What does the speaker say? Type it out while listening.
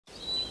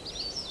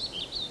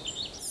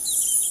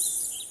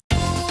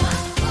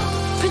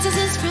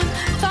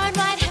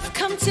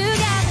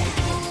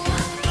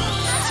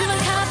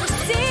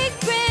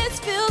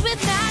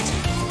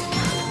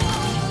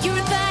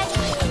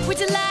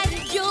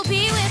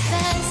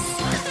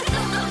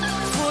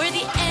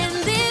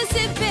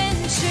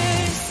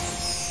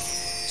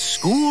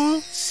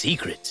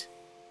secret.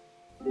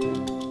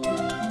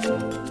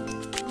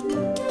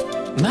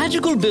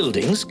 Magical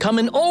buildings come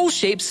in all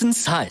shapes and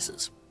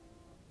sizes.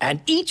 And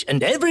each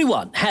and every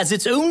one has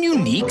its own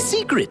unique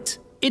secret.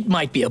 It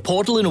might be a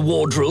portal in a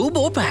wardrobe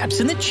or perhaps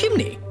in a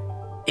chimney.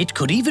 It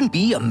could even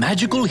be a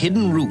magical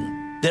hidden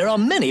room. There are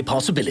many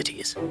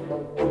possibilities.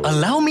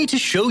 Allow me to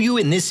show you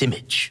in this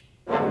image.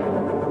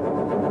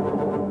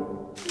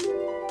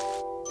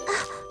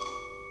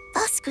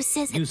 Vasco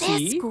says at their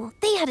school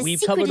they had a we've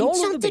secret covered all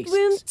of the enchanted basics.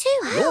 room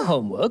too. Your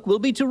homework will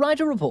be to write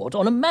a report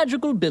on a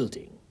magical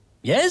building.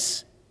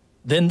 Yes?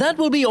 Then that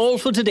will be all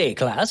for today,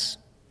 class.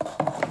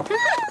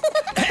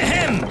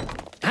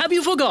 Have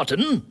you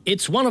forgotten?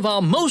 It's one of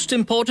our most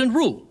important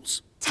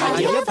rules.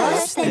 Tidy up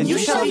first, then you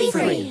shall be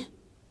free.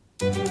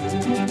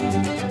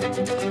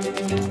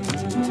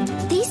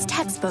 These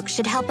textbooks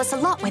should help us a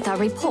lot with our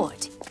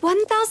report.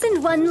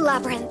 1001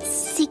 labyrinths,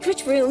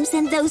 secret rooms,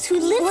 and those who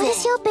live there. What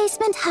is your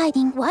basement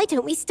hiding? Why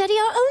don't we study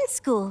our own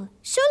school?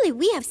 Surely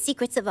we have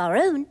secrets of our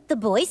own. The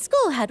boys'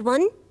 school had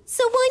one,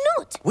 so why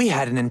not? We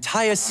had an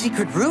entire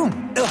secret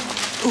room.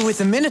 With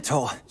a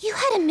minotaur. You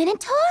had a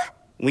minotaur?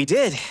 We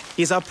did.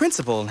 He's our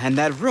principal, and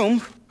that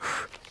room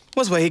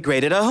was where he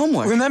graded our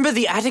homework. Remember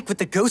the attic with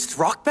the ghost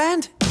rock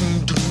band?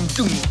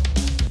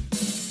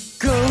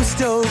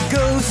 Ghost, oh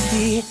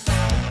ghosty,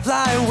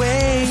 fly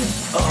away,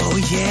 oh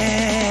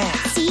yeah.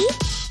 See?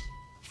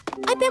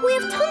 I bet we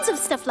have tons of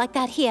stuff like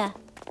that here.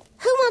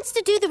 Who wants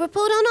to do the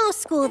report on our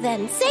school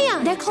then? Say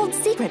on. They're called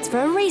secrets for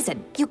a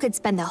reason. You could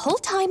spend the whole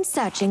time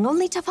searching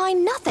only to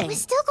find nothing. We're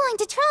still going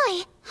to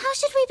try. How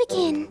should we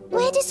begin?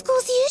 Where do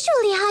schools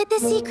usually hide their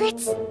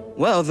secrets?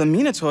 Well, the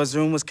Minotaur's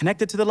room was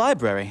connected to the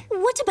library.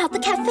 What about the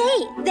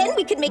cafe? Then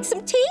we could make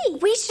some tea.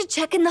 We should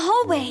check in the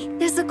hallway.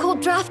 There's a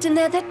cold draft in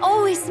there that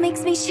always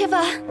makes me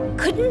shiver.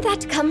 Couldn't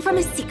that come from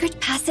a secret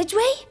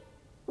passageway?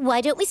 Why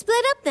don't we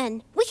split up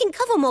then? We can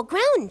cover more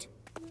ground.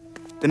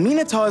 The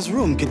Minotaur's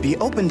room could be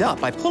opened up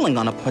by pulling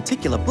on a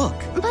particular book.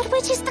 But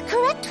which is the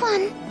correct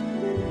one?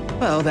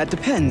 Well, that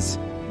depends.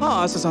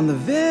 Ours is on the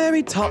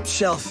very top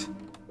shelf.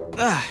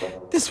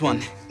 This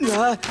one.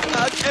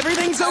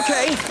 Everything's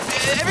okay.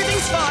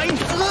 Everything's fine.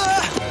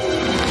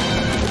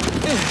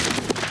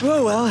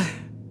 Oh, well.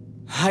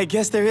 I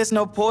guess there is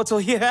no portal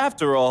here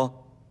after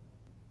all.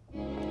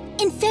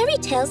 In fairy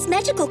tales,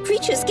 magical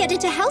creatures get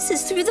into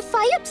houses through the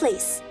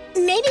fireplace.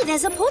 Maybe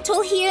there's a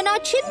portal here in our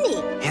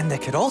chimney. And there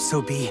could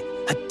also be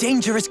a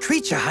dangerous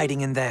creature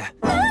hiding in there.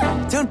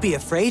 Don't be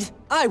afraid.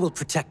 I will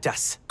protect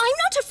us. I'm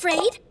not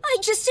afraid. I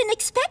just didn't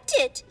expect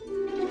it.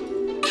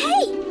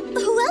 Hey,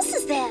 who else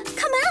is there?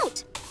 Come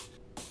out.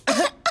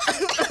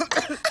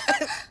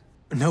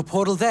 No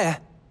portal there.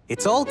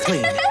 It's all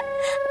clean.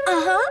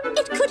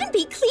 It couldn't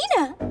be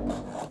cleaner.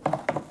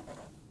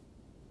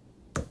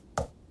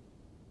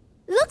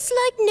 Looks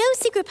like no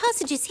secret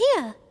passages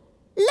here.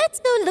 Let's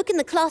go look in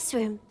the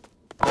classroom.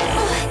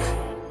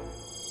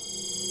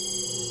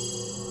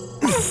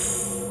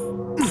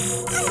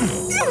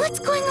 What's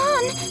going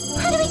on?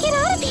 How do we get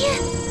out of here?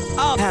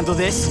 I'll handle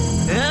this.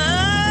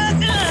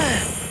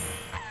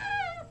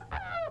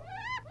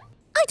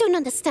 I don't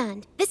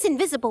understand. This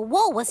invisible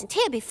wall wasn't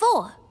here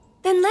before.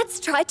 Then let's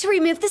try to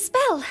remove the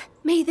spell.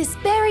 May this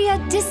barrier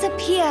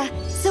disappear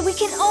so we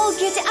can all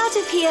get out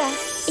of here.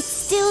 It's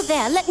still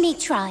there. Let me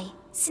try.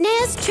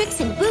 Snares, tricks,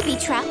 and booby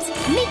traps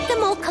make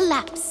them all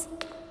collapse.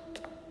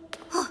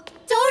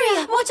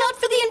 Daria, watch out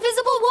for the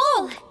invisible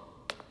wall!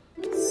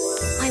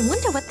 I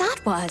wonder what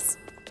that was.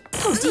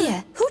 Oh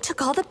dear, who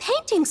took all the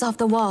paintings off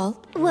the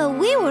wall? Well,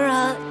 we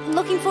were,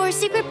 looking for a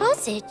secret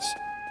passage.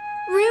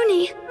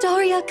 Rooney,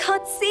 Daria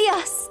can't see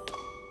us.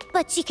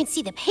 But she can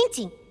see the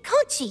painting,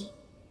 can't she?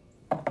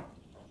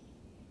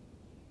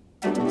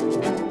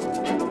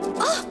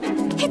 Oh,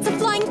 it's a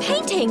flying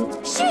painting!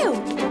 Shoo!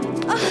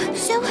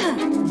 Show her.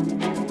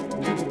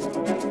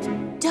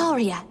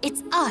 Daria,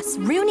 it's us,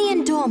 Rooney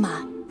and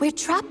Dorma. We're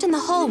trapped in the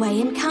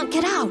hallway and can't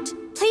get out.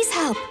 Please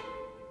help.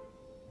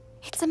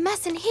 It's a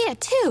mess in here,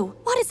 too.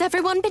 What has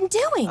everyone been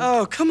doing?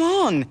 Oh, come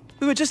on.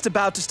 We were just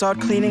about to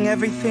start cleaning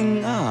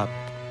everything up.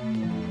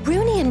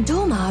 Rooney and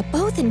Dorma are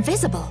both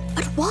invisible,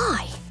 but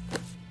why?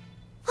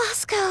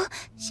 Vasco,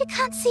 she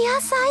can't see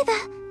us either.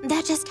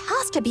 There just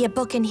has to be a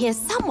book in here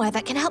somewhere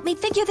that can help me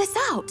figure this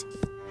out.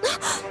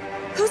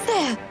 Who's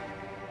there?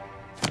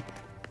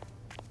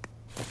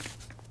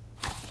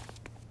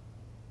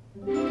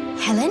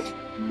 Helen?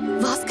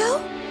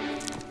 Vasco?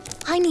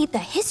 I need the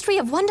history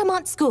of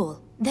Wondermont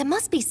School. There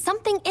must be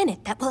something in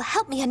it that will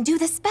help me undo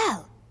the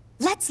spell.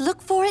 Let's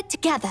look for it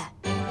together.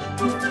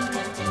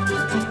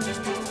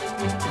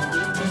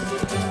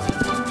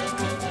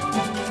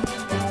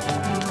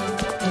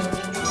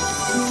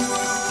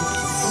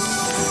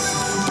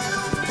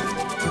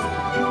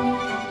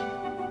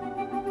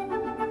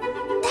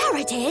 There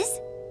it is.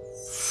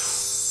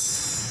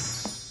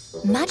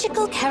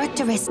 Magical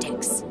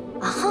characteristics.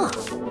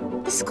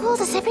 The school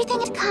does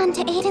everything it can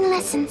to aid in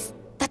lessons.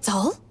 That's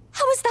all?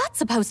 How is that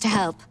supposed to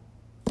help?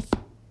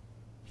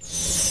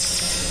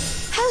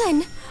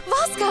 Helen!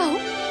 Vasco!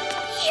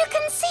 You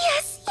can see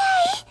us,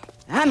 yay!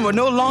 And we're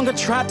no longer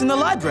trapped in the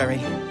library.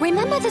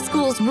 Remember the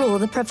school's rule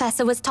the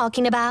professor was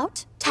talking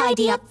about?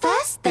 Tidy up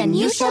first, then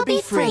you shall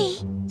be free.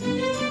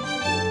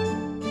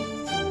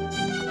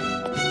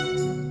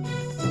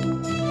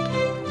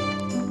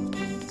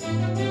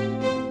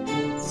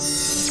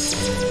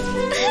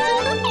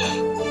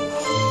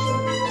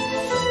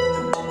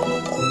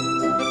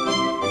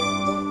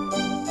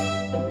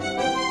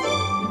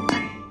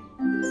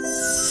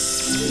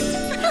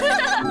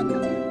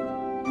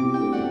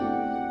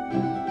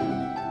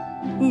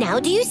 Now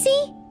do you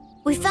see?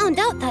 We found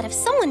out that if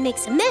someone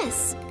makes a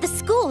mess, the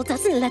school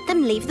doesn't let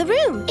them leave the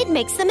room. It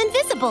makes them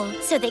invisible,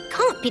 so they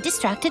can't be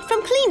distracted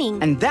from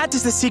cleaning. And that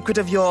is the secret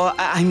of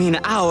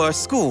our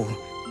school.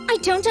 I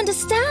don't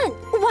understand.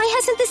 Why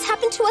hasn't this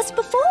happened to us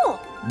before?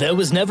 There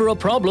was never a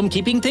problem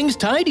keeping things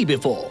tidy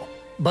before.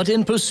 But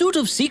in pursuit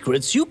of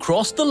secrets, you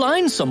crossed the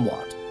line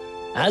somewhat.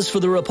 As for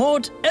the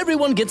report,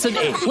 everyone gets an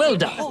A. Well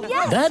done.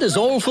 That is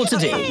all for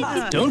today.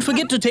 Don't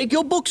forget to take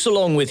your books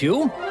along with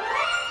you.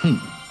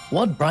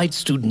 What bright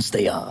students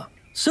they are.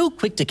 So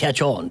quick to catch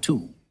on,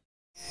 too.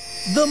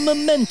 The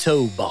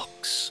Memento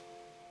Box.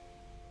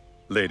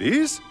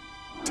 Ladies,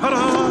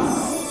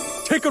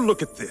 ta-da! Take a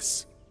look at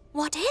this.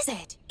 What is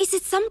it? Is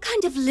it some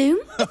kind of loom?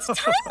 It's a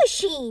time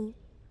machine.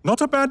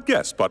 Not a bad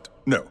guess, but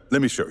no,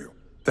 let me show you.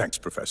 Thanks,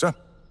 Professor.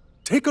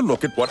 Take a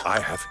look at what I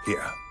have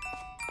here.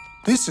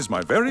 This is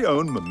my very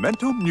own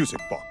Memento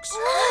music box.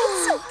 Oh,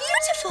 it's so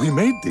beautiful. We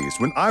made these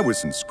when I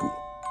was in school.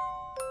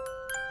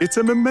 It's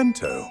a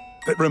memento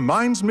that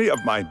reminds me of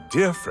my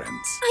dear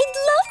friends. I'd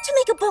love to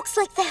make a box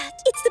like that.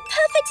 It's the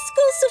perfect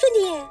school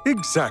souvenir.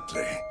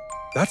 Exactly.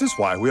 That is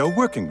why we are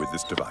working with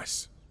this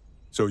device.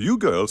 So you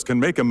girls can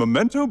make a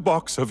memento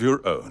box of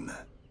your own.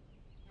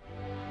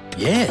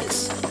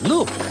 Yes,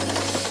 look.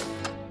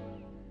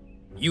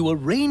 You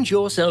arrange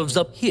yourselves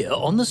up here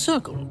on the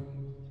circle.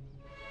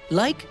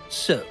 Like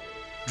so,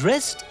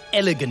 dressed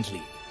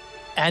elegantly.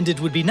 And it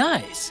would be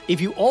nice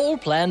if you all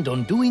planned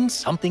on doing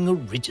something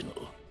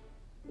original.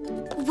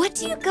 What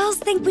do you girls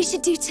think we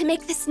should do to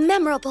make this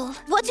memorable?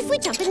 What if we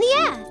jump in the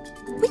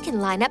air? We can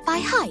line up by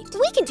height.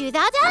 We can do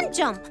that and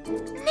jump.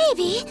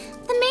 Maybe.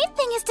 The main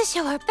thing is to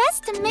show our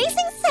best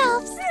amazing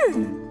selves.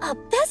 Our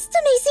best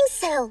amazing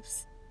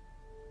selves.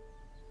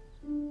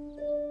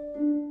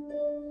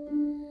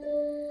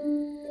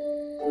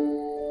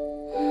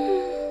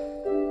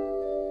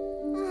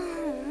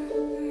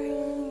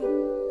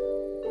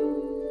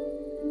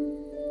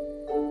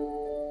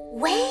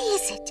 Where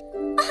is it?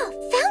 Oh,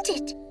 found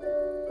it.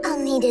 I'll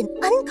need an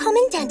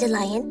uncommon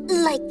dandelion,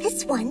 like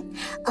this one,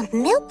 a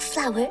milk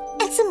flower,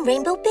 and some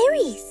rainbow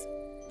berries.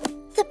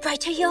 The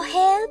brighter your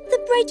hair, the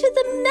brighter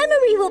the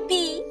memory will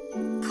be.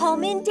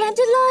 Common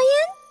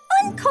dandelion,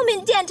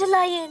 uncommon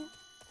dandelion.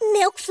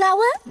 Milk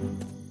flower.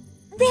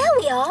 There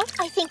we are.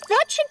 I think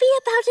that should be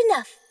about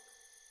enough.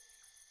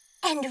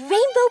 And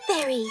rainbow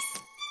berries.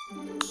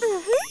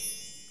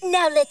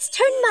 Now let's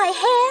turn my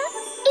hair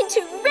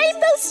into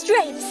rainbow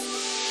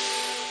stripes.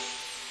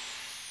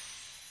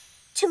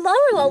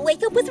 Tomorrow I'll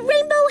wake up with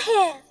rainbow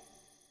hair.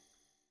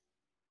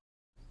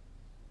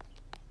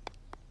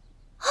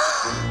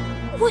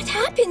 What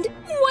happened?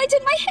 Why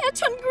did my hair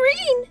turn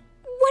green?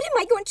 What am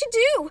I going to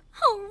do?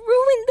 I'll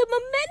ruin the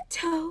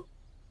memento.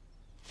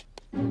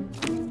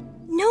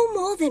 No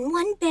more than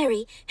one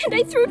berry, and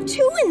I threw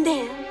 2 in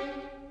there.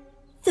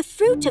 The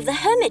fruit of the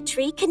hermit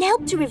tree can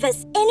help to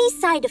reverse any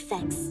side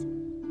effects.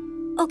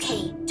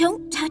 Okay,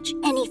 don't touch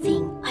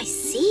anything. I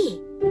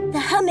see.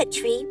 The hermit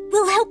tree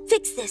will help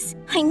fix this.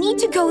 I need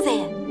to go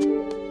there.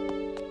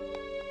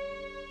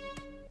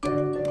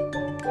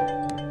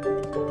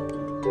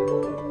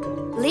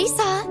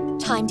 Lisa,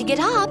 time to get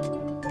up.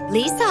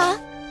 Lisa.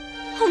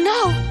 Oh,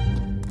 no.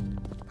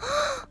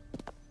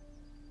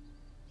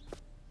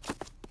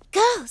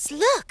 Girls,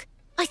 look.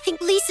 I think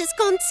Lisa's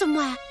gone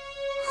somewhere.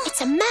 It's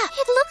a map.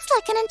 It looks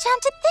like an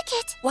enchanted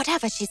thicket.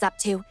 Whatever she's up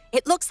to,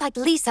 it looks like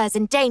Lisa's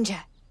in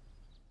danger.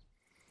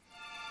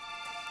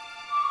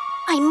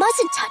 I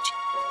mustn't touch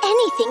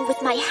anything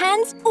with my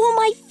hands or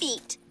my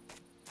feet.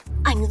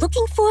 I'm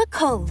looking for a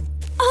cone.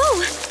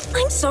 Oh,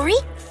 I'm sorry.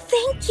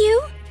 Thank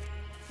you.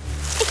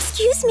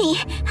 Excuse me.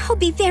 I'll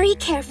be very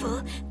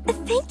careful.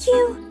 Thank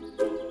you.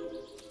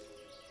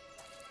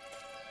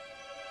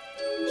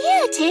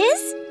 Here it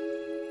is.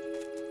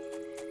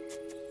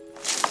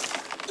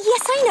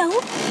 Yes, I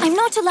know. I'm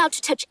not allowed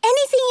to touch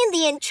anything in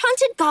the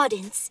enchanted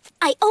gardens.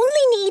 I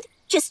only need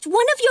just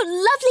one of your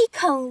lovely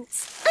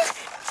cones.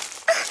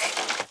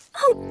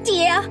 Oh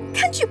dear,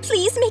 can't you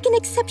please make an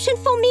exception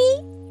for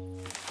me?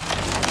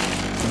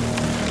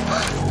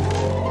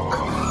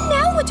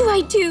 Now what do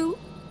I do?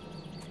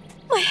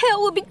 My hair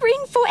will be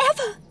green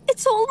forever.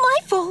 It's all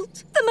my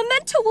fault. The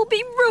memento will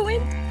be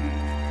ruined.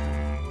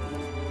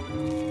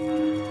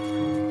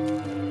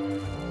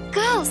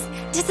 Girls,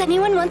 does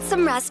anyone want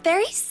some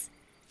raspberries?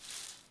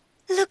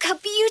 Look how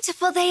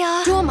beautiful they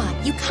are. Dorma,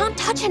 you can't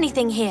touch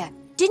anything here.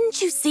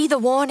 Didn't you see the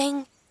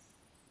warning?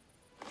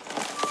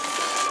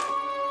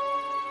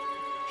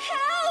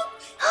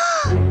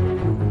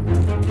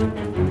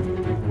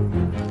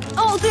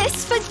 All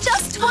this for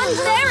just one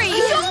berry!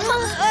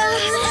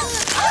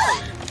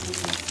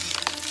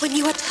 When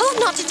you are told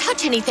not to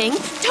touch anything,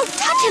 don't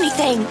touch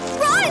anything!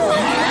 Run!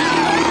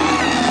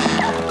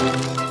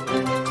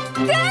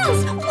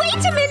 Girls,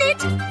 wait a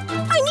minute!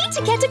 I need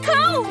to get a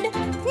cone!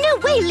 No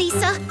way,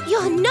 Lisa.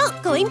 You're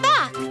not going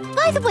back.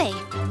 By the way,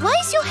 why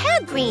is your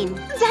hair green?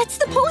 That's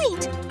the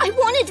point! I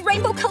wanted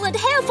rainbow-colored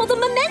hair for the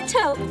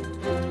memento!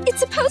 It's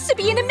supposed to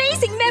be an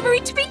amazing memory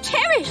to be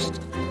cherished!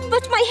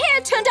 But my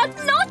hair turned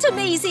out not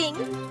amazing!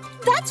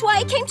 That's why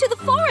I came to the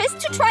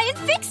forest to try and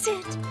fix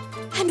it!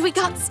 And we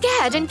got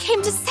scared and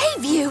came to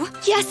save you!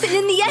 Yes, and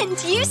in the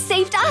end, you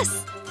saved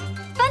us!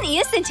 Funny,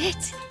 isn't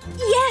it?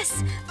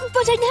 Yes,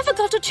 but I never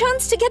got a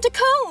chance to get a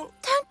cone!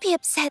 Don't be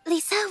upset,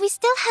 Lisa. We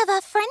still have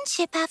our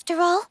friendship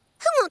after all.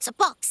 Who wants a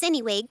box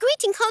anyway?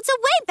 Greeting cards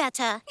are way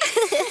better.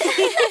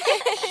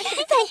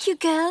 Thank you,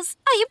 girls.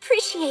 I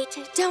appreciate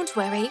it. Don't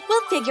worry,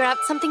 we'll figure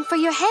out something for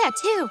your hair,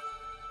 too.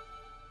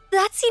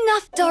 That's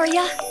enough,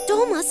 Daria.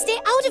 Dorma, stay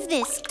out of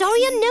this.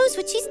 Daria knows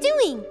what she's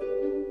doing.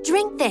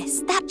 Drink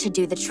this. That should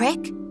do the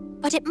trick.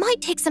 But it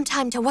might take some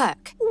time to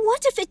work.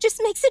 What if it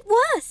just makes it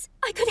worse?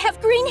 I could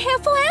have green hair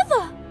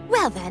forever.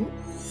 Well then,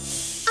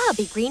 I'll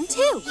be green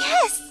too.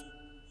 Yes!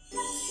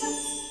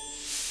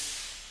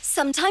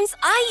 Sometimes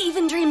I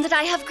even dream that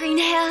I have green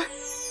hair.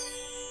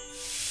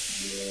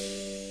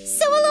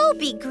 So we'll all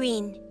be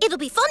green. It'll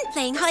be fun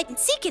playing hide and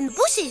seek in the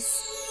bushes.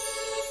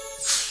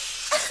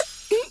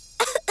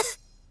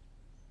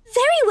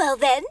 Very well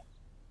then.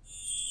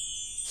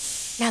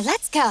 Now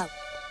let's go.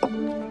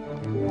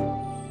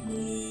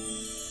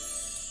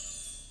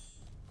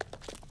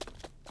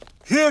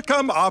 Here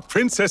come our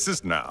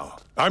princesses now.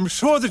 I'm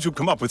sure that you've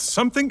come up with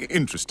something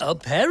interesting.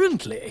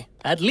 Apparently.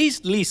 At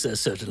least Lisa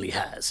certainly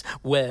has.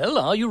 Well,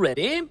 are you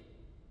ready? We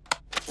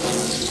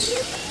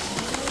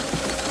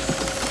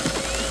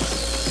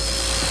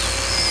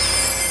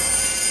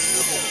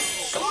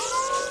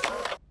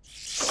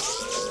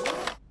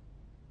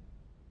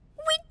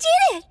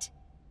did it!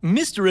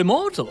 Mr.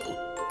 Immortal.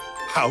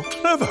 How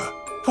clever.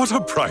 What a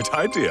bright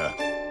idea.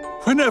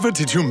 Whenever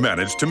did you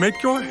manage to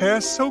make your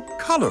hair so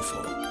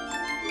colorful?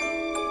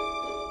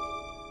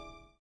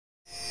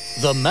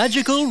 The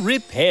Magical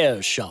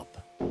Repair Shop.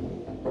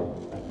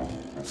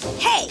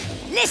 Hey,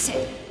 listen.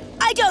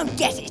 I don't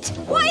get it.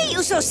 Why are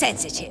you so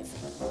sensitive?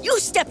 You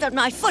stepped on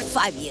my foot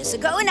 5 years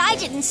ago and I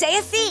didn't say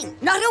a thing.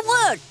 Not a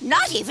word.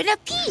 Not even a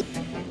peep.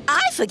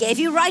 I forgave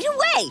you right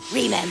away,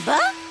 remember?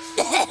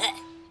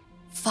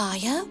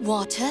 Fire,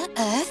 water,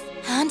 earth,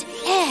 and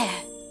air.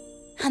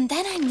 And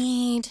then I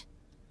need...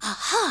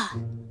 Aha!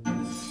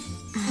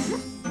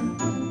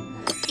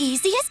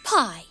 Easy as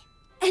pie.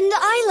 And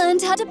I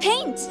learned how to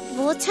paint.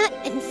 Water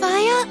and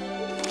fire.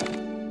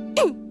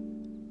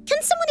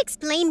 Can someone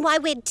explain why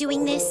we're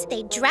doing this?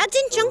 They dragged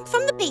in junk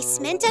from the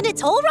basement and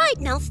it's all right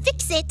now.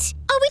 Fix it.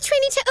 Are we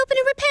training to open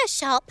a repair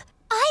shop?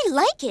 I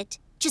like it.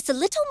 Just a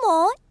little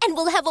more and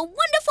we'll have a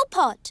wonderful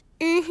pot.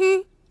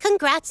 Mm-hmm.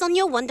 Congrats on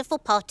your wonderful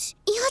pot.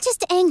 You're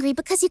just angry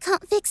because you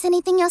can't fix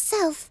anything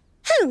yourself.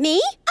 Who,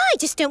 me? I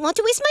just don't want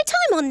to waste my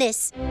time on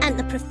this. And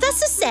the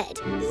professor said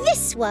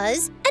this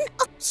was an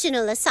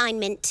optional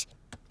assignment.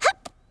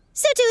 Hup.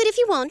 So do it if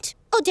you want,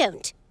 or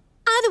don't.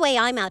 Either way,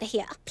 I'm out of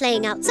here.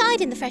 Playing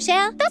outside in the fresh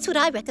air, that's what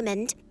I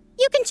recommend.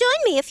 You can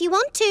join me if you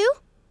want to.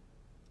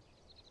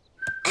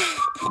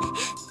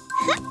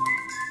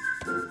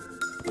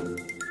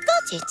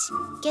 Got it.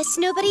 Guess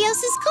nobody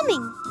else is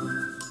coming.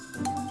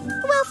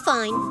 Well,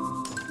 fine.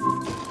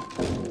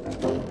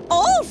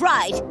 All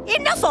right.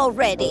 Enough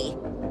already.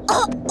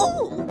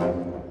 Oh!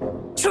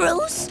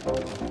 Truce?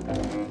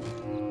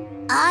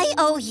 I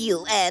owe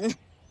you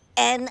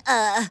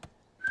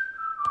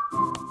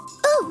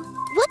Oh,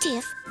 what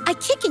if I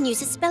kick and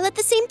use a spell at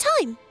the same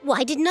time?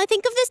 Why didn't I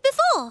think of this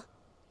before?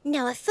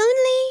 Now, if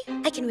only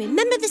I can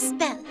remember the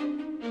spell.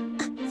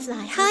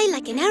 Fly high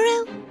like an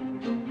arrow.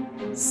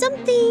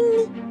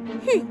 Something...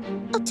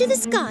 up to the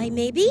sky,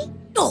 maybe?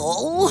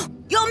 Oh,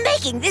 you're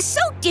making this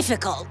so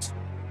difficult.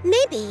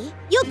 Maybe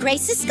your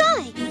grace the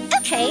sky.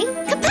 Okay,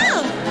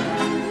 kapow!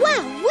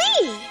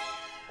 Wowee!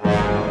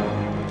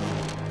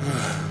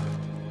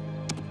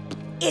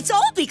 It's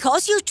all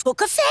because you took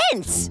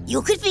offense.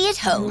 You could be at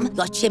home,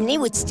 your chimney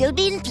would still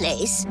be in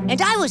place,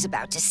 and I was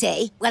about to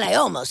say, well, I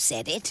almost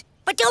said it,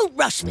 but don't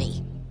rush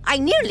me. I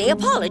nearly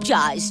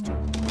apologized.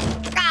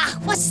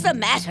 What's the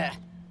matter?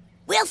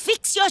 We'll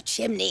fix your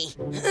chimney.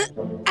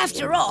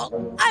 After all,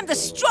 I'm the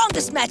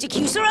strongest magic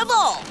user of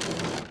all.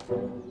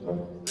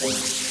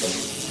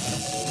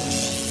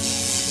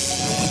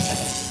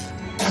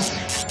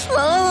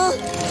 Oh!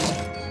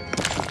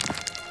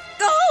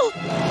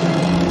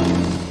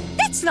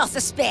 That's not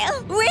the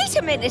spell. Wait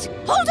a minute.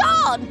 Hold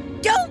on.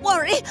 Don't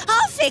worry.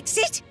 I'll fix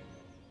it.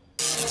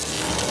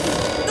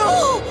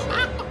 Oh!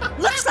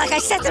 Looks like I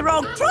set the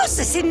wrong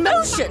process in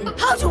motion.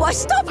 How do I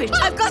stop it?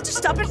 I've got to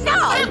stop it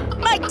now.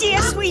 My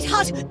dear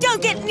sweetheart,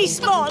 don't get any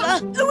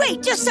smaller.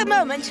 Wait just a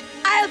moment.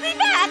 I'll be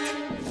back.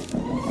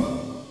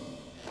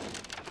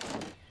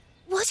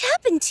 What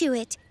happened to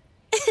it?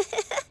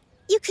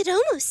 You could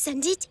almost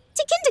send it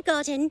to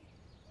kindergarten.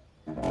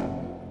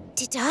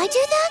 Did I do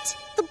that?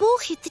 The ball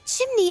hit the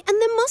chimney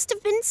and there must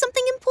have been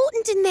something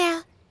important in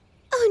there.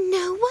 Oh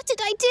no, what did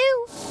I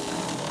do?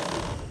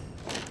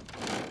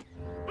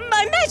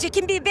 My magic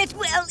can be a bit,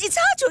 well, it's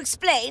hard to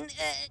explain.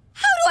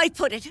 How do I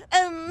put it?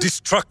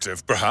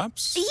 Destructive,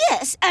 perhaps?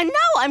 Yes, and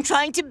now I'm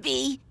trying to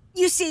be,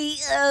 you see,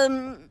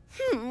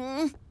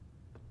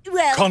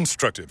 well...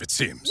 Constructive, it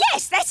seems.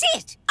 Yes, that's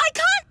it. I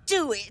can't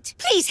do it.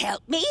 Please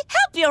help me.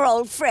 Help your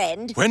old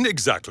friend. When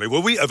exactly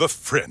were we ever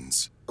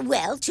friends?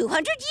 Well,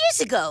 200 years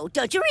ago.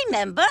 Don't you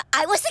remember?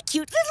 I was a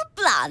cute little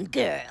blonde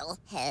girl.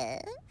 Huh?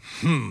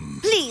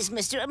 Please,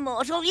 Mr.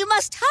 Immortal, you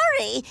must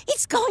hurry.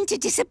 It's going to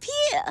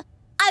disappear.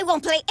 I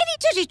won't play any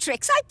dirty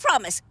tricks, I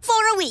promise. For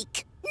a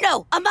week.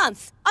 No, a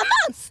month. A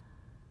month.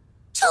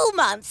 2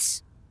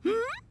 months.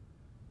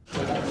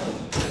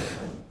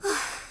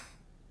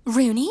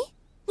 Rooney?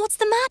 What's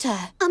the matter?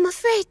 I'm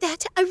afraid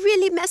that I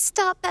really messed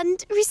up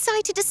and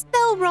recited a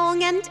spell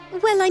wrong and,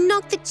 well, I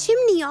knocked the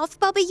chimney off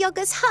Baba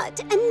Yaga's hut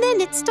and then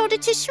it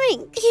started to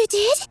shrink. You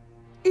did?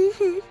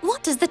 Mm-hmm.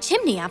 What does the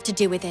chimney have to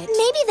do with it?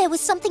 Maybe there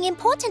was something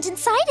important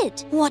inside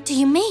it. What do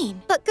you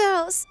mean? But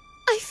girls,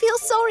 I feel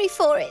sorry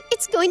for it.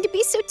 It's going to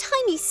be so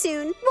tiny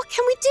soon. What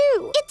can we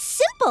do? It's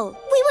simple.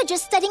 We were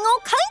just studying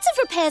all kinds of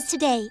repairs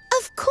today.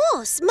 Of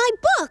course, my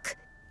book.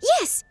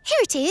 Yes,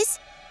 here it is.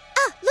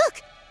 Ah,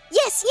 look.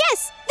 Yes,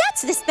 yes,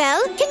 that's the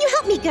spell. Can you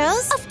help me,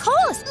 girls? Of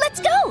course. Let's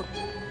go.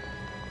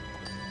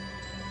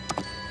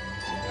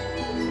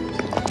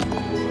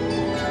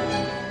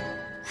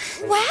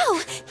 Wow,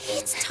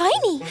 it's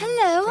tiny.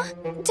 Hello.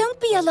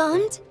 Don't be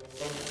alarmed.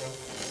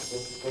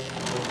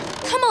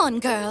 Come on,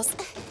 girls.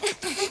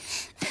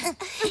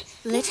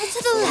 Little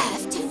to the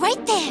left.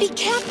 Right there. Be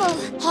careful.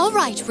 All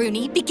right,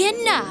 Rooney,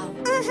 begin now.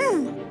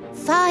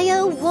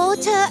 Fire,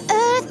 water,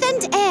 earth,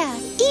 and air.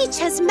 Each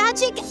has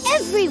magic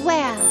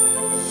everywhere.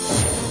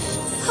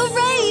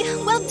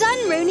 Hooray! Well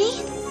done, Rooney.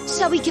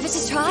 Shall we give it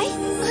a try?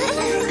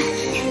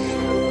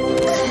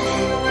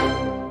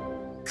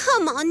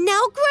 Come on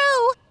now,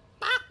 grow.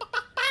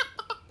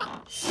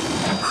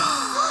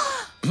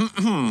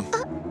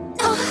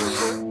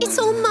 It's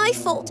all my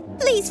fault.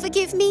 Please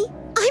forgive me.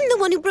 I'm the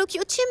one who broke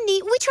your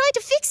chimney. We tried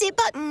to fix it,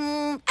 but...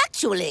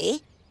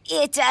 Actually,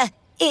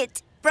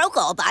 it broke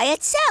all by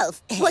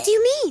itself. What do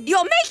you mean?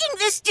 You're making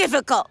this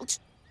difficult.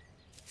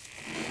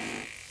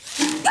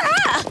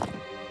 Ah!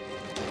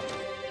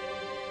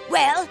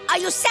 Well, are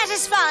you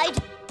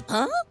satisfied?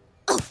 Huh?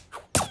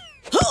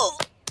 Oh.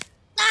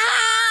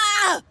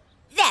 Ah!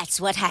 That's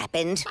what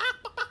happened.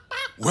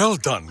 Well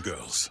done,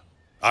 girls.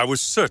 I was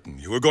certain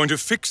you were going to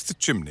fix the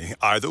chimney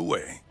either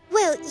way.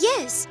 Well,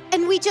 yes.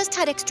 And we just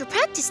had extra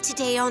practice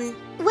today on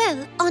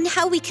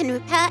how we can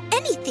repair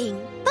anything.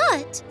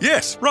 But...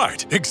 Yes,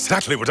 right.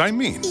 Exactly what I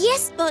mean.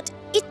 Yes, but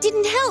it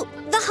didn't help.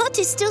 The hut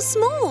is still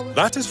small.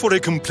 That is for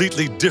a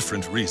completely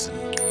different reason.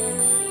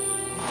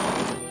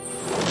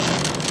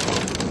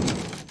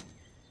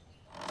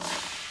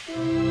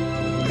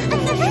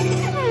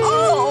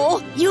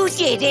 Oh, you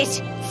did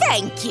it.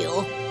 Thank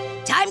you.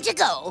 Time to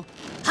go.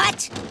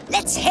 Hut,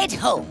 let's head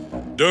home.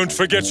 Don't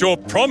forget your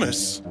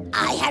promise.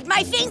 I had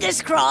my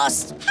fingers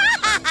crossed.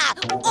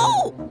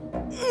 Oh!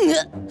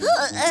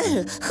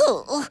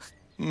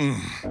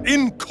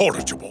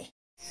 Incorrigible.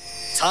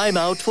 Time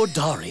Out for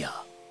Daria.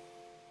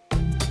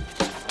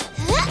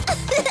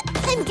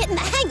 I'm getting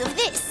the hang of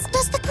this.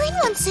 Does the green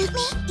one suit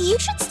me? You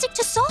should stick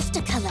to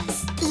softer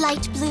colors.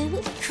 Light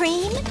blue,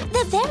 cream.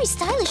 They're very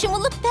stylish and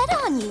will look better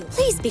on you.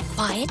 Please be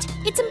quiet.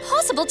 It's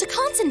impossible to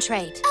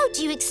concentrate. Oh,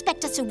 do you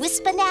expect us to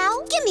whisper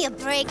now? Give me a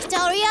break,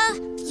 Daria.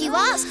 You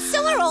asked,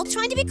 so we're all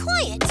trying to be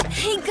quiet.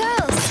 Hey,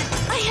 girls.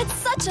 I had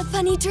such a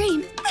funny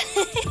dream.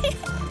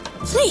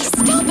 Please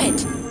stop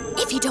it,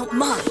 if you don't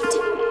mind.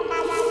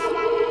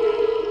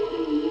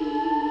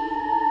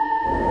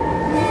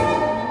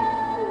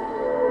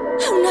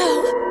 Oh, no.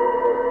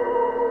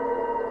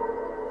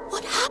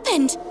 What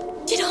happened?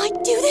 Did I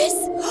do this?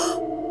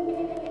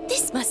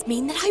 This must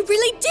mean that I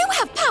really do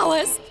have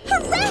powers.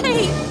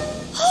 Hooray!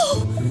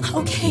 Oh,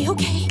 okay.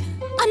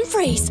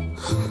 Unfreeze.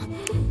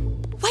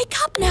 Wake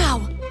up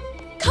now.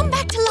 Come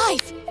back to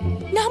life.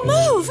 Now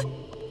move.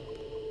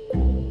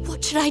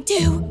 What should I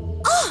do?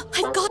 Oh,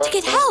 I've got to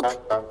get help.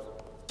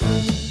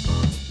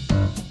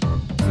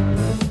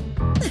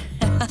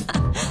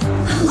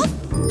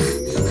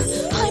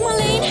 Hi,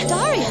 Marlene.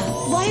 Daria,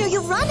 why are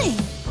you running?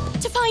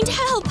 To find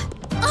help.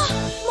 Oh,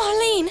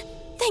 Marlene,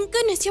 thank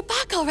goodness you're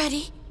back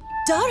already.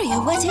 Daria,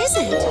 what is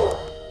it?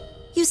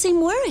 You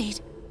seem worried.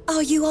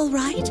 Are you all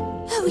right?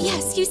 Oh,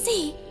 yes, you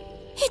see.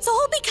 It's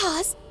all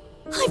because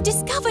I've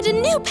discovered a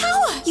new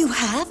power. You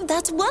have?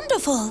 That's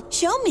wonderful.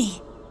 Show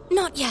me.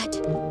 Not yet.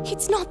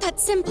 It's not that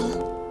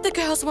simple. The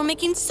girls were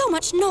making so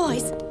much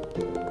noise.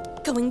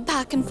 Going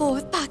back and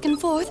forth,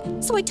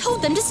 so I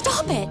told them to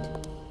stop it.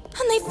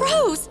 And they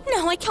froze.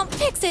 Now I can't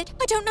fix it.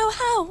 I don't know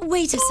how.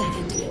 Wait a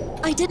second.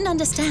 I didn't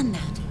understand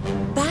that.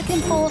 Back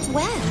and forth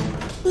where?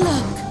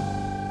 Look.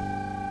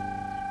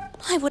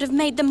 I would have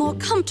made them more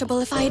comfortable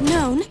if I had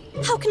known.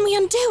 How can we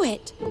undo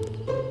it?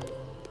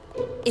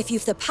 If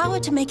you've the power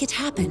to make it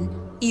happen,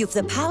 you've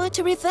the power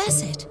to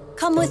reverse it.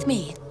 come with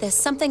me. There's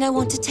something I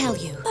want to tell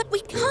you. But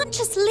we can't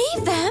just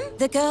leave them.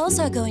 The girls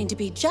are going to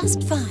be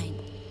just fine.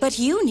 But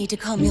you need to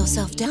calm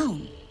yourself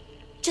down.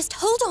 Just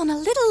hold on a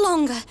little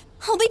longer.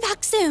 I'll be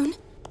back soon.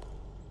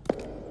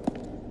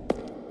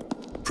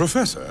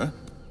 Professor,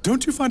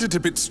 don't you find it a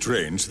bit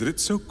strange that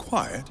it's so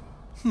quiet?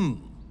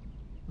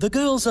 The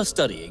girls are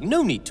studying,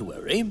 no need to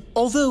worry.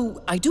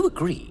 Although, I do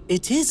agree,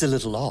 it is a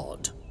little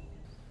odd.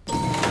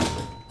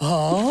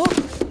 Oh,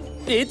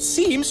 it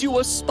seems you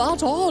were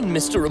spot on,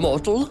 Mr.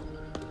 Immortal.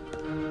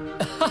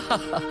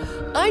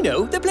 I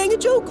know, they're playing a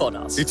joke on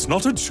us. It's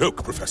not a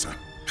joke, Professor.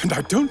 And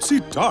I don't see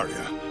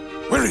Daria.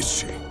 Where is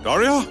she?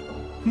 Daria?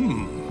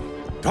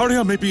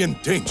 Daria may be in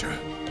danger.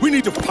 We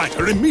need to find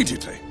her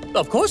immediately.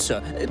 Of course,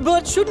 sir.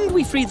 But shouldn't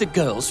we free the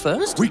girls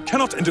first? We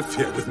cannot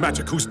interfere with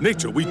magic whose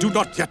nature we do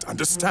not yet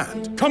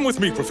understand. Come with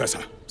me,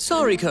 Professor.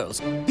 Sorry, girls.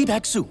 Be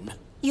back soon.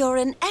 You're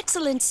an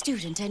excellent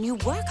student and you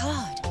work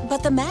hard.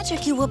 But the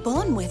magic you were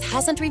born with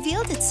hasn't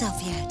revealed itself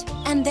yet.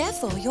 And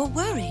therefore, you're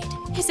worried.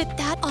 Is it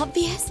that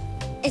obvious?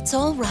 It's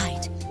all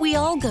right. We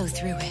all go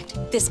through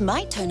it. This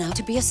might turn out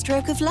to be a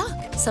stroke of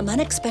luck. Some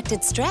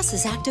unexpected stress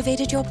has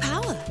activated your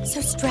power.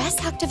 So stress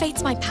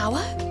activates my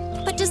power?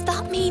 But does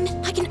that mean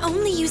I can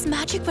only use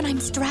magic when I'm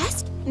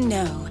stressed?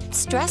 No,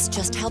 stress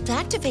just helped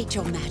activate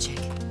your magic.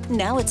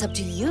 Now it's up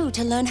to you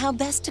to learn how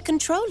best to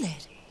control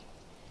it.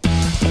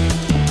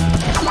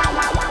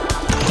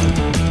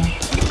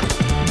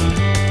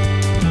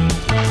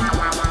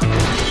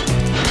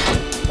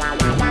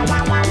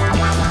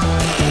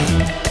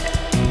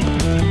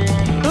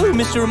 Oh,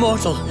 Mr.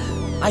 Immortal,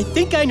 I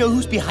think I know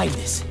who's behind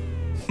this.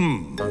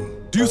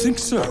 Do you think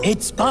so?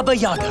 It's Baba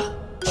Yaga.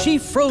 She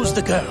froze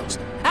the girls.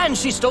 And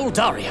she stole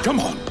Daria. Come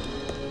on.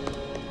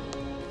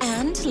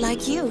 And,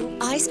 like you,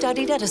 I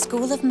studied at a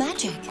school of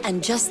magic.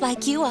 And just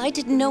like you, I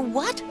didn't know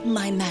what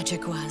my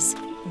magic was.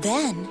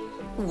 Then,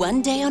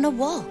 one day on a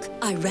walk,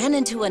 I ran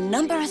into a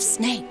number of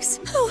snakes.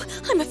 Oh,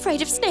 I'm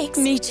afraid of snakes.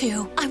 Me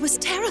too. I was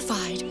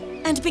terrified.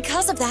 And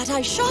because of that,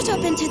 I shot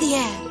up into the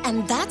air.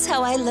 And that's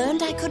how I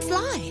learned I could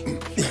fly.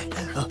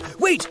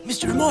 Wait,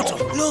 Mr. Immortal,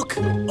 look,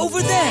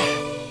 over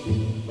there.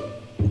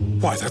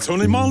 Why, that's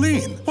only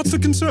Marlene. What's the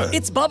concern?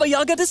 It's Baba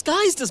Yaga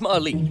disguised as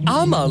Marlene.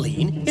 Our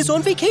Marlene is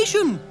on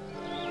vacation.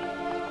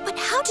 But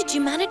how did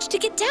you manage to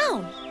get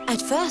down? At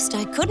first,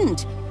 I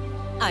couldn't.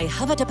 I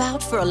hovered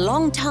about for a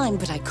long time,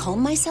 but I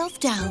calmed myself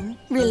down,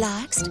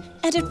 relaxed,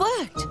 and it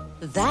worked.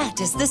 That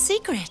is the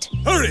secret.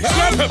 Hurry,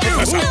 grab her,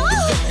 Professor!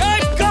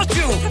 I've got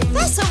you!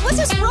 Professor, what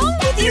is wrong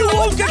with you? You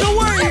won't get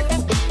away!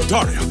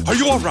 Daria, are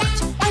you all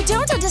right? I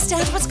don't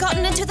understand what's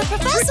gotten into the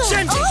professor.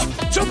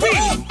 Pretending to be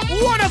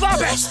one of our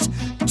best!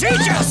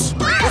 Teach us!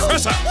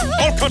 Professor,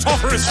 I'll cut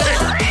off her escape!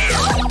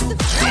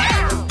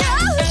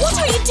 What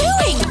are you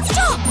doing?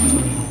 Stop!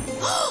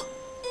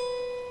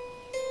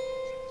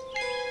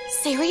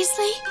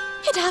 Seriously?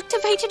 It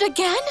activated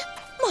again?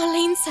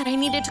 Marlene said I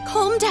needed to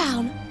calm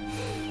down.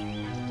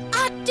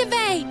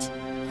 Activate!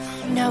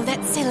 No,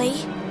 that's silly.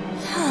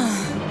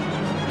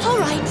 All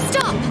right,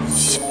 stop!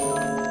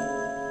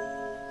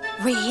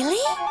 Really?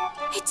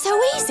 It's so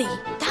easy.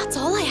 That's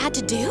all I had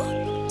to do?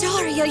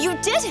 Daria, you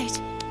did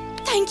it!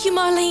 Thank you,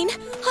 Marlene.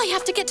 I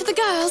have to get to the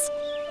girls.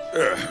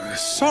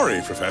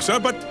 Sorry, Professor,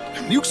 but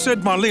you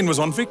said Marlene was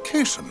on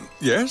vacation,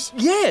 yes?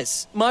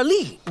 Yes,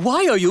 Marlene,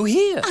 why are you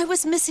here? I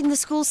was missing the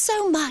school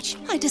so much,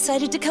 I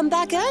decided to come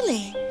back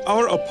early.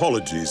 Our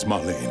apologies,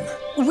 Marlene.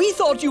 We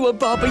thought you were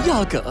Baba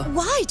Yaga.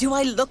 Why? Do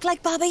I look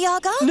like Baba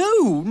Yaga?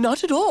 No,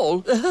 not at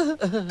all.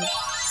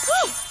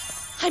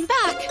 I'm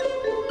back.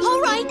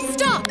 All right,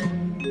 stop.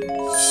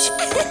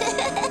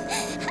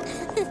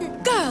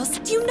 Girls,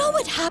 do you know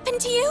what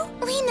happened to you?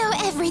 We know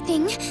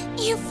everything.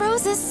 You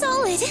froze us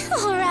solid,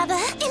 or rather,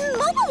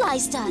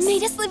 immobilized us.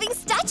 Made us living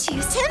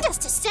statues. Turned us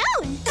to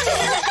stone.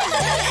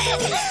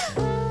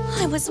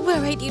 I was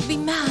worried you'd be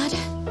mad.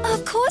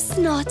 Of course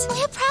not.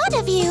 We're proud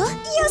of you.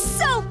 You're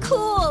so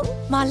cool.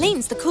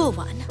 Marlene's the cool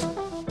one.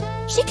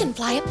 She can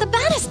fly up the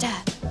banister.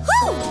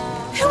 Woo!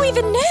 Who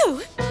even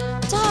knew?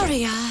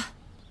 Daria.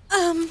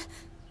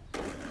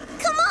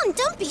 Come on,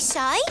 don't be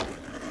shy.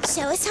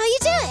 Show us how you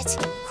do it.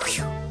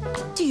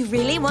 Do you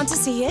really want to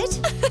see it?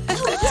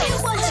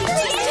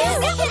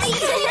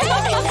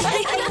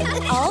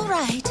 All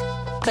right,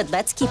 but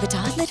let's keep it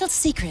our little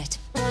secret.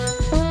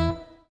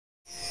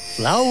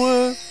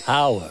 Flower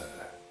power.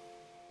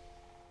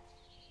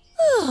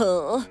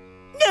 Oh,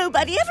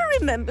 nobody ever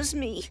remembers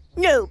me.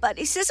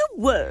 Nobody says a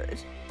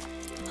word.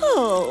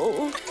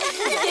 Oh.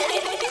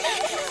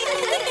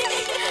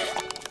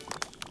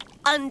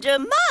 Under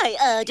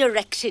my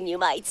direction, you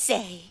might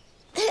say.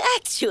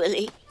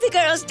 Actually, the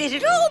girls did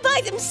it all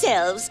by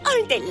themselves.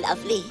 Aren't they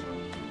lovely?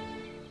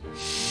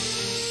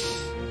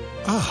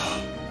 Ah,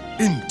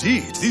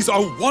 indeed, these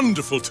are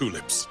wonderful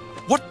tulips.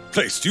 What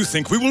place do you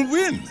think we will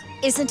win?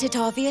 Isn't it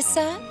obvious,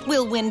 sir?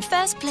 We'll win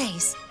first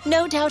place.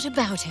 No doubt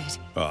about it.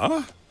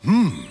 Ah?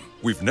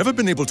 We've never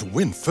been able to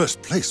win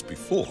first place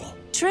before.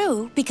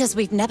 True, because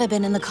we've never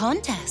been in the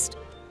contest.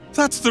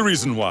 That's the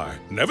reason why.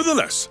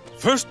 Nevertheless,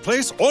 First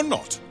place or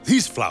not,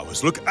 these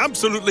flowers look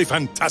absolutely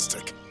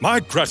fantastic. My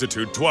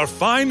gratitude to our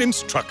fine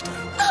instructor.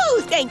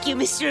 Oh, thank you,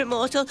 Mr.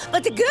 Immortal,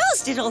 but the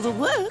girls did all the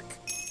work.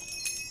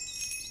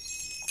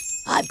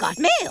 I've got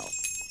mail.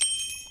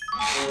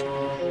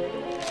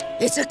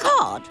 It's a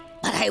card,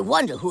 but I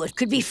wonder who it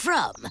could be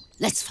from.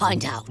 Let's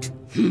find out.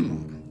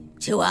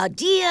 To our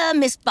dear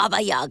Miss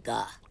Baba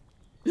Yaga.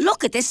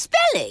 Look at the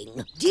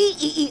spelling.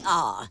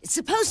 D-E-E-R. It's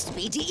supposed to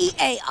be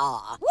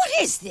D-E-A-R. What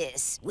is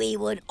this? We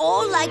would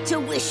all like to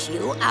wish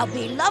you, our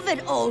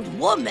beloved old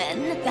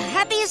woman, the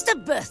happiest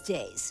of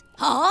birthdays.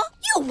 Huh?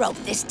 You wrote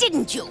this,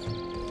 didn't you?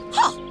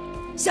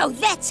 Huh. So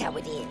that's how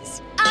it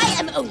is. I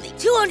am only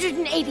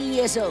 280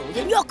 years old,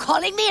 and you're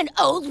calling me an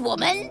old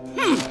woman?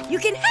 You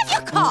can have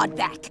your card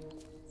back.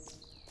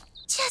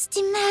 Just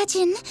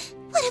imagine.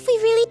 What if we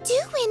really do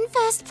win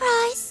first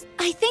prize?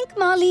 I think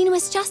Marlene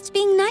was just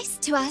being nice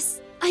to us.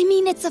 I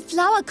mean, it's a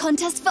flower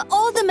contest for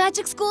all the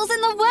magic schools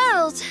in the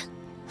world.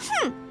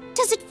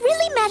 Does it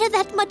really matter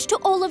that much to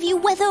all of you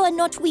whether or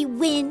not we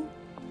win?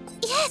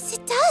 Yes,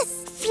 it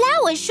does.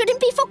 Flowers shouldn't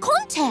be for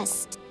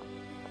contest.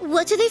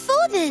 What are they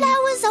for then?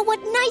 Flowers are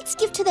what knights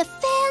give to the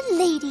fair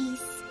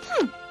ladies.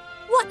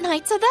 What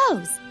knights are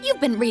those?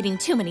 You've been reading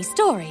too many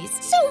stories.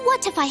 So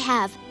what if I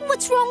have?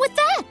 What's wrong with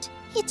that?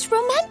 It's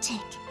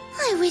romantic.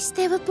 I wish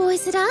there were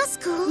boys at our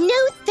school.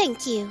 No,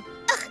 thank you.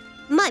 Ugh,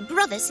 my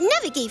brothers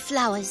never gave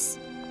flowers.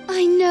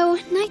 I know,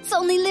 knights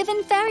only live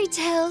in fairy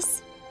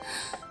tales.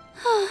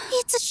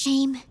 It's a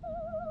shame.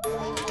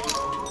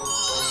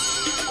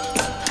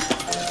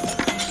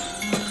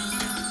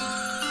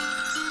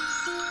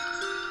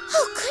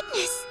 Oh,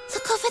 goodness.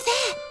 Look over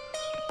there.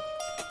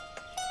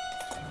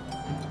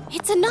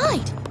 It's a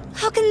knight.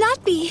 How can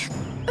that be?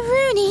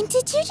 Rooney,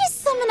 did you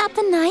just summon up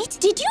a knight?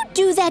 Did you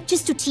do that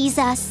just to tease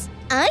us?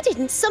 I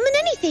didn't summon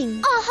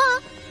anything.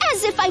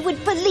 As if I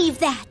would believe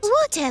that.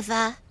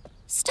 Whatever.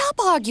 Stop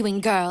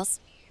arguing, girls.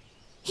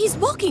 He's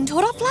walking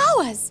toward our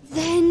flowers.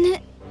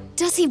 Then,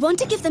 does he want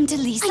to give them to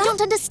Lisa? I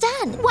don't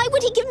understand. Why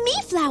would he give me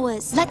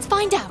flowers? Let's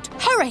find out.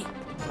 Hurry!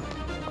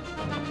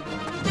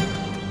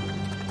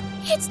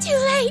 It's too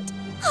late.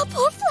 Our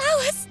poor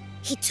flowers.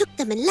 He took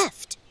them and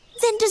left.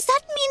 Then does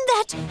that mean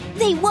that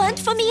they weren't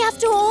for me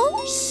after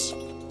all? Shh!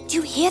 Do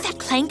you hear that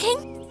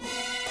clanking?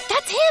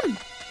 That's him!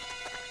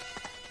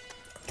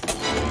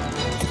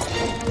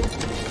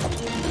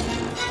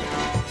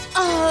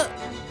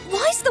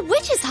 Why's the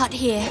witch's hut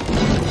here?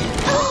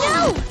 Oh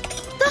no!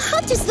 The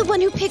hut is the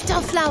one who picked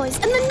our flowers,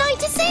 and the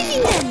knight is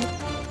saving them!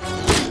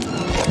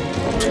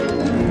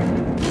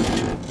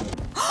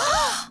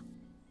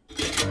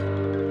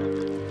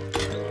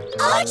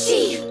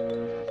 Archie!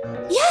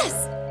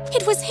 Yes!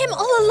 It was him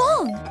all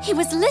along! He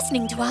was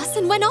listening to us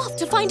and went off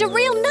to find a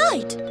real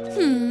knight!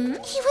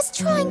 He was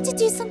trying to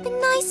do something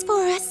nice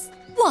for us.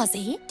 Was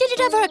he? Did it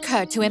ever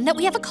occur to him that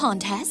we have a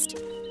contest?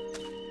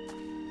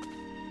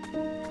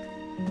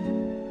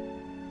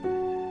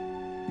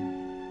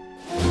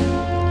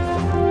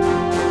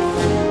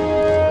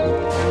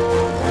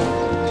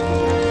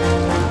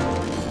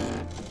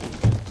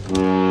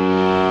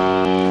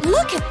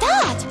 Look at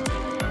that!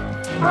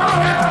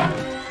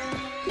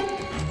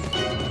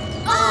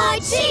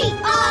 Archie!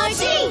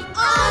 Archie!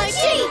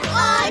 Archie!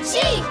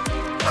 Archie!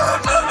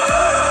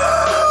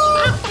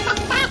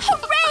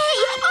 Hooray!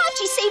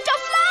 Archie saved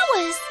our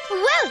flowers!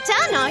 Well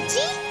done,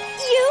 Archie!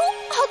 You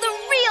are the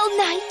real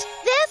knight!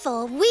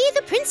 Therefore, we,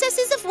 the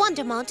princesses of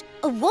Wondermont,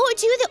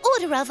 award you the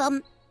order of,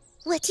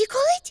 what do you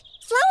call it?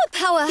 Flower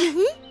power!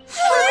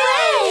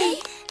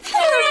 Hooray!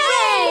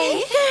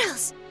 Hooray!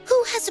 Girls,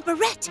 who has a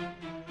beret?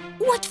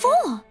 What for?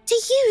 To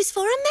use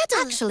for a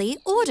medal. Actually,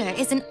 Order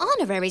is an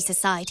honorary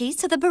society,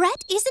 so the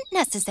beret isn't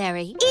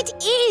necessary. It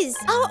is!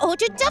 Our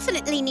order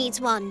definitely needs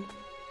one.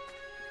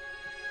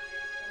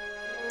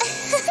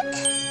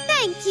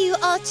 Thank you,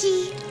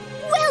 Archie.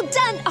 Well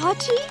done,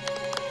 Archie.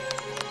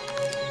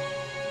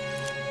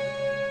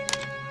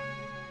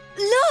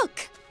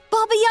 Look!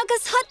 Baba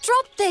Yaga's hut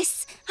dropped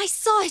this. I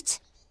saw it.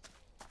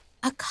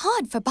 A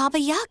card for Baba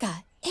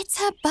Yaga. It's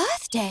her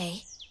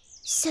birthday.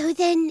 So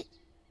then,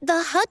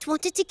 the hut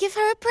wanted to give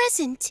her a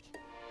present.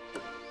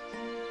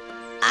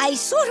 I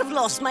sort of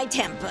lost my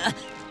temper.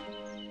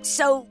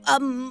 So,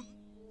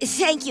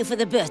 thank you for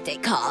the birthday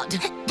card.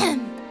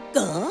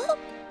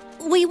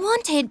 We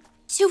wanted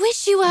to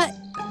wish you a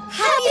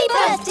happy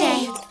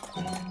birthday.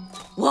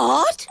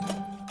 What?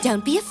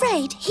 Don't be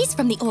afraid. He's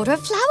from the Order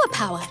of Flower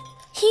Power.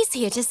 He's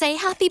here to say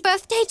happy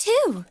birthday,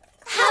 too.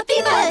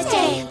 Happy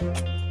birthday!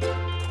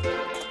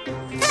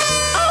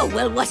 Oh,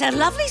 well, what a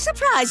lovely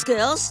surprise,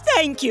 girls.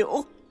 Thank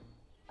you.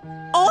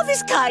 All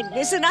this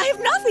kindness, and I have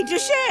nothing to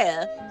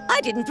share.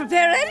 I didn't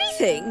prepare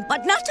anything.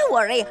 But not to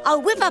worry,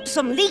 I'll whip up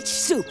some leech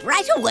soup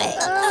right away.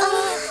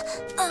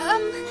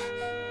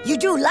 You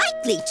do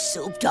like leech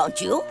soup, don't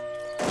you?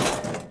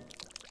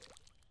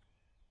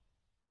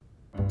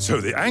 So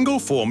the angle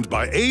formed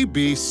by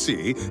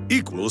ABC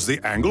equals the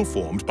angle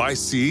formed by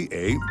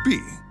CAB.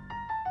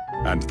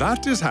 And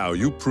that is how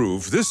you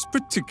prove this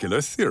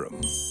particular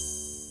theorem.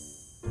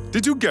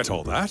 Did you get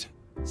all that?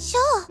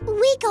 Sure,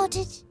 we got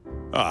it.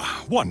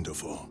 Ah,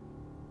 wonderful.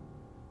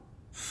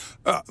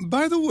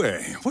 By the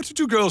way, what did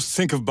you girls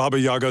think of Baba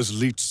Yaga's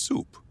leech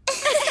soup?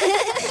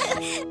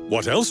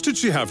 What else did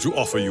she have to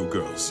offer you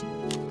girls?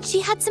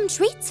 She had some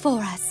treats for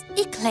us.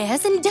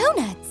 Eclairs and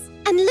donuts.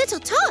 And little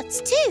tarts,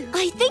 too.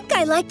 I think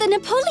I like the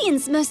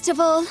Napoleons most of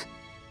all.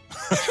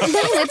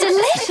 They were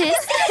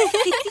delicious.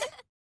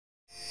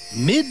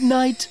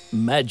 Midnight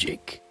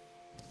Magic.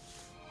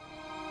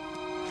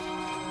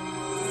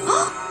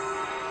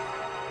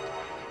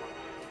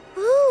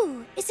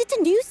 Ooh, is it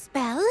a new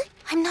spell?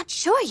 I'm not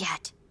sure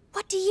yet.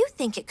 What do you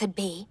think it could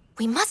be?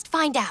 We must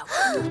find out.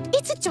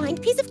 It's a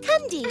giant piece of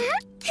candy.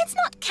 It's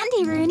not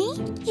candy, Rooney.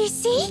 You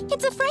see?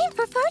 It's a frame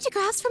for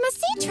photographs from a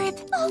sea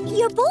trip. Oh,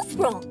 you're both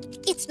wrong.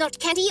 It's not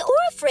candy or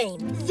a frame.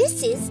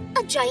 This is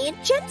a giant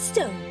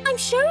gemstone. I'm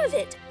sure of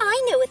it.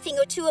 I know a thing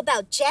or two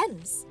about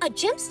gems. A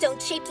gemstone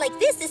shaped like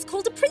this is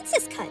called a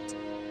princess cut.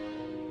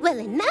 Well,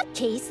 in that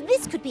case,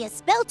 this could be a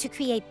spell to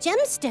create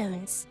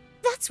gemstones.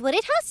 That's what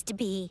it has to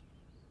be.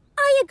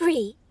 I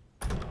agree.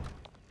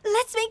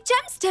 Let's make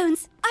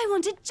gemstones. I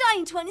want a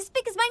giant one as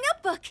big as my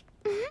notebook.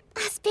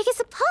 As big as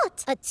a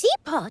pot. A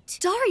teapot.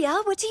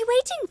 Daria, what are you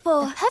waiting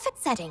for? The perfect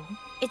setting.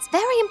 It's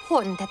very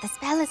important that the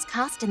spell is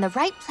cast in the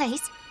right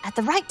place at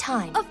the right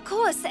time. Of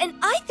course, and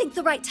I think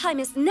the right time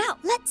is now.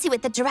 Let's see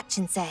what the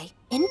directions say.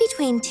 In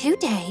between 2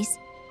 days,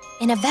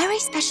 in a very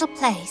special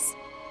place.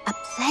 A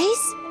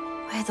place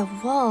where the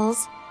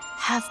walls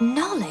have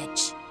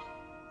knowledge.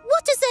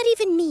 What does that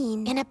even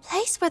mean? In a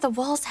place where the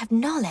walls have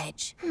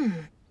knowledge.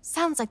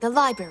 Sounds like the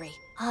library.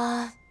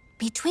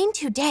 Between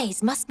 2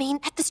 days must mean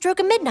at the stroke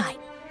of midnight.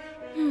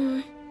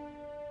 Can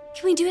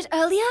we do it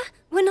earlier?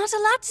 We're not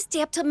allowed to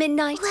stay up till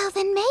midnight. Well,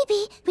 then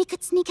maybe we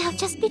could sneak out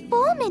just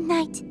before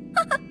midnight.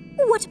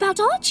 What about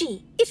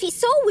Archie? If he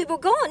saw we were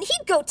gone,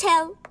 he'd go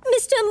tell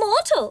Mr.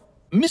 Immortal.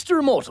 Mr.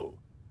 Immortal,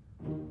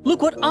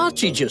 look what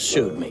Archie just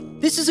showed me.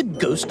 This is a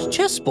ghost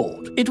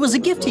chessboard. It was a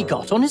gift he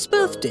got on his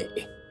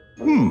birthday.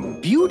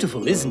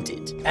 Beautiful, isn't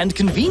it? And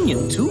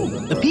convenient,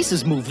 too. The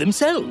pieces move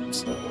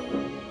themselves.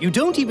 You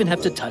don't even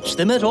have to touch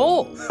them at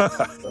all.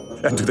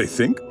 And do they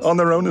think on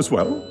their own as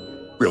well?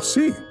 We'll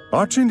see.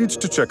 Archie needs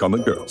to check on the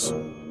girls.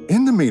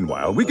 In the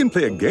meanwhile, we can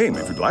play a game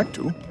if you'd like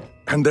to.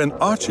 And then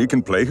Archie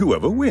can play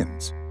whoever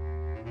wins.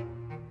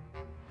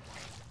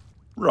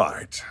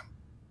 Right.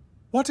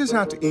 What is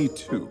at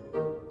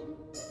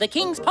E2? The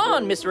king's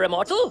pawn, Mr.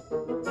 Immortal.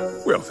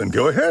 Well, then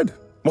go ahead.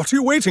 What are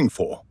you waiting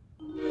for?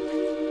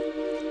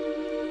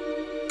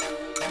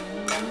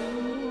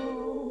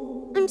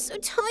 I'm so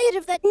tired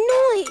of that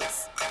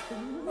noise.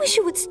 Wish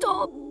it would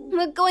stop.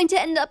 We're going to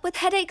end up with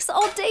headaches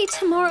all day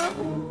tomorrow.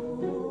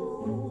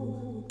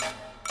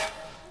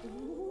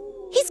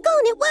 He's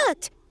gone, it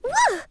worked.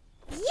 Woo!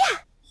 Yeah!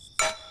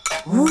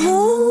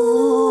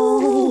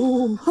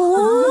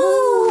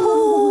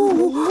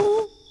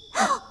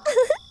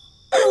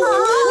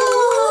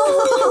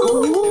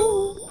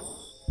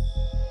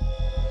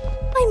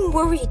 I'm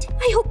worried.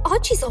 I hope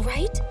Archie's all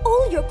right.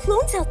 All your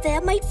clones out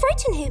there might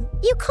frighten him.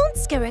 You can't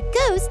scare a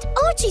ghost.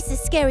 Archie's the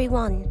scary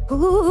one.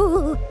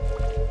 Ooh.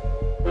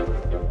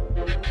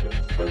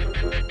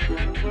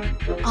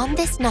 On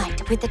this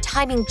night, with the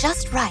timing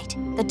just right,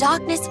 the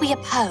darkness we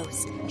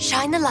oppose.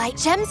 Shine the light,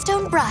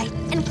 gemstone bright,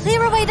 and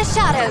clear away the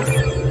shadows.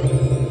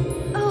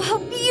 Oh, how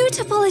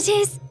beautiful it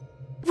is.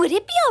 Would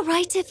it be all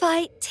right if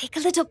I take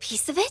a little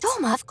piece of it?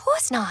 Doma, of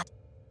course not.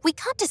 We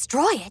can't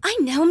destroy it. I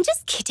know, I'm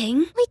just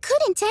kidding. We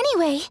couldn't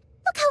anyway.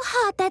 Look how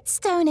hard that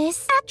stone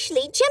is.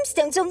 Actually,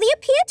 gemstones only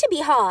appear to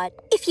be hard.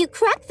 If you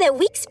crack their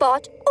weak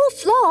spot or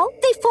flaw,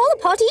 they fall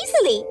apart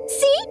easily.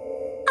 See?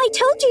 I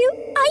told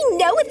you, I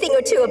know a thing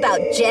or two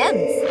about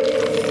gems.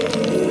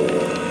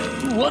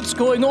 What's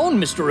going on,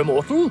 Mr.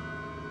 Immortal?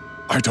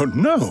 I don't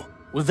know.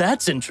 Well,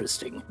 that's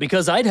interesting,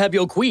 because I'd have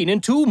your queen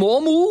in 2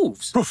 more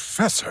moves.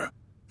 Professor,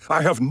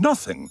 I have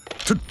nothing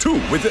to do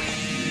with it.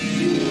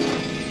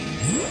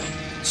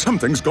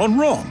 Something's gone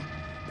wrong.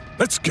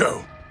 Let's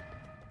go.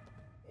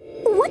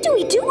 What do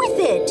we do with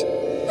it?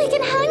 We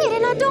can hang it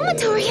in our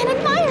dormitory and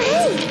admire it.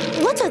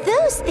 Hey, what are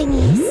those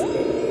thingies?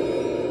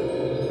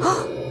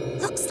 Oh,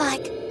 looks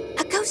like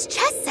a ghost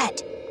chess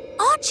set.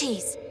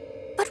 Archie's.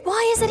 But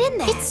why is it in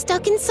there? It's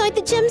stuck inside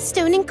the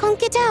gemstone and can't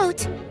get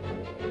out.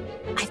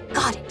 I've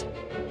got it.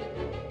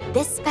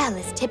 This spell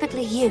is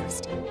typically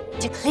used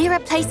to clear a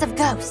place of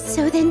ghosts.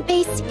 So then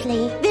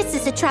basically, this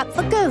is a trap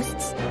for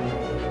ghosts.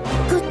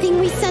 Good thing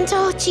we sent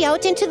Archie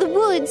out into the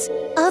woods.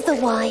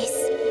 Otherwise...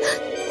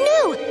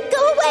 No!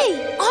 Go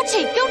away!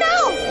 Archie, go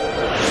now!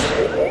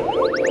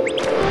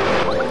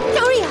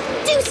 Daria,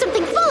 do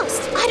something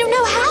fast! I don't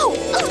know how!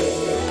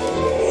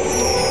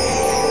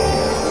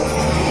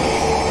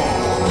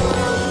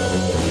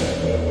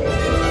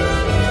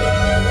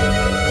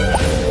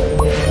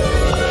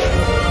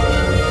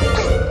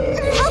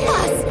 Help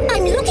us!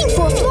 I'm looking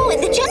for a flaw in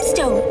the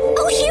gemstone.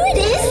 Oh, here it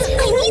is!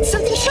 I need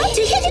something sharp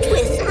to hit it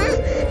with.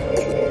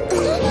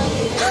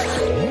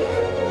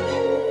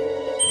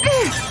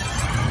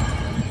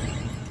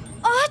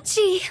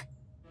 Archie!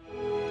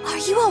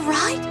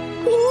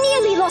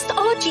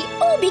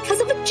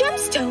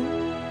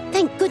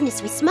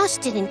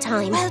 it in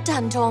time. Well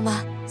done,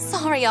 Dorma.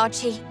 Sorry,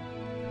 Archie.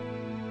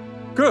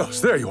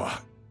 Girls, there you are.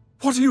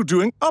 What are you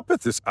doing up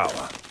at this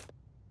hour?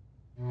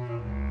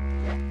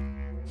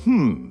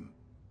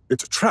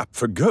 It's a trap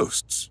for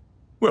ghosts.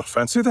 Well,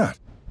 fancy that.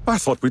 I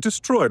thought we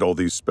destroyed all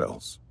these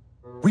spells.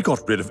 We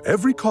got rid of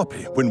every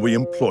copy when we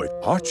employed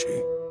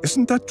Archie.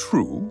 Isn't that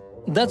true?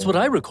 That's what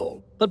I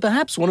recall, but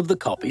perhaps one of the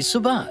copies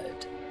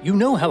survived. You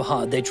know how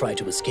hard they try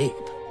to escape.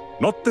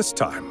 Not this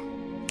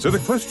time. So the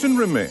question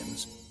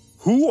remains,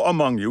 who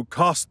among you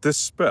cast this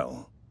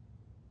spell?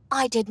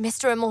 I did,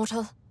 Mr.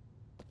 Immortal.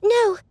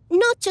 No,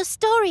 not just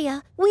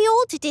Daria. We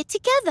all did it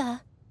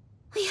together.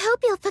 We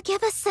hope you'll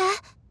forgive us, sir.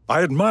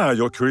 I admire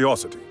your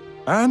curiosity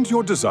and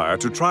your desire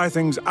to try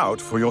things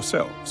out for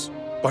yourselves.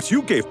 But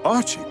you gave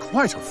Archie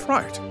quite a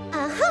fright.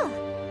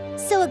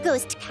 So a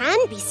ghost can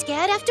be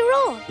scared after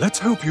all. Let's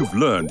hope you've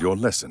learned your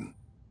lesson.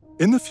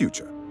 In the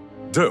future,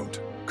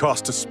 don't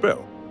cast a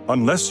spell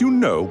unless you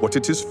know what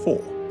it is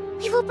for.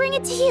 We will bring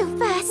it to you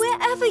first.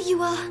 Wherever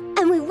you are.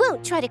 And we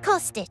won't try to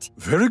cast it.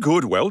 Very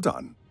good, well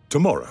done.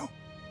 Tomorrow,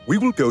 we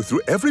will go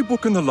through every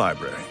book in the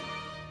library.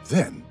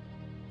 Then,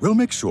 we'll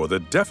make sure there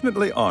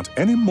definitely aren't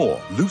any more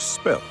loose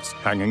spells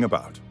hanging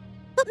about.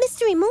 But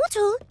Mr.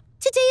 Immortal,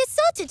 today is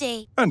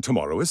Saturday. And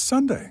tomorrow is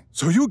Sunday.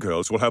 So you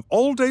girls will have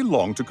all day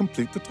long to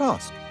complete the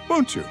task,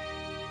 won't you?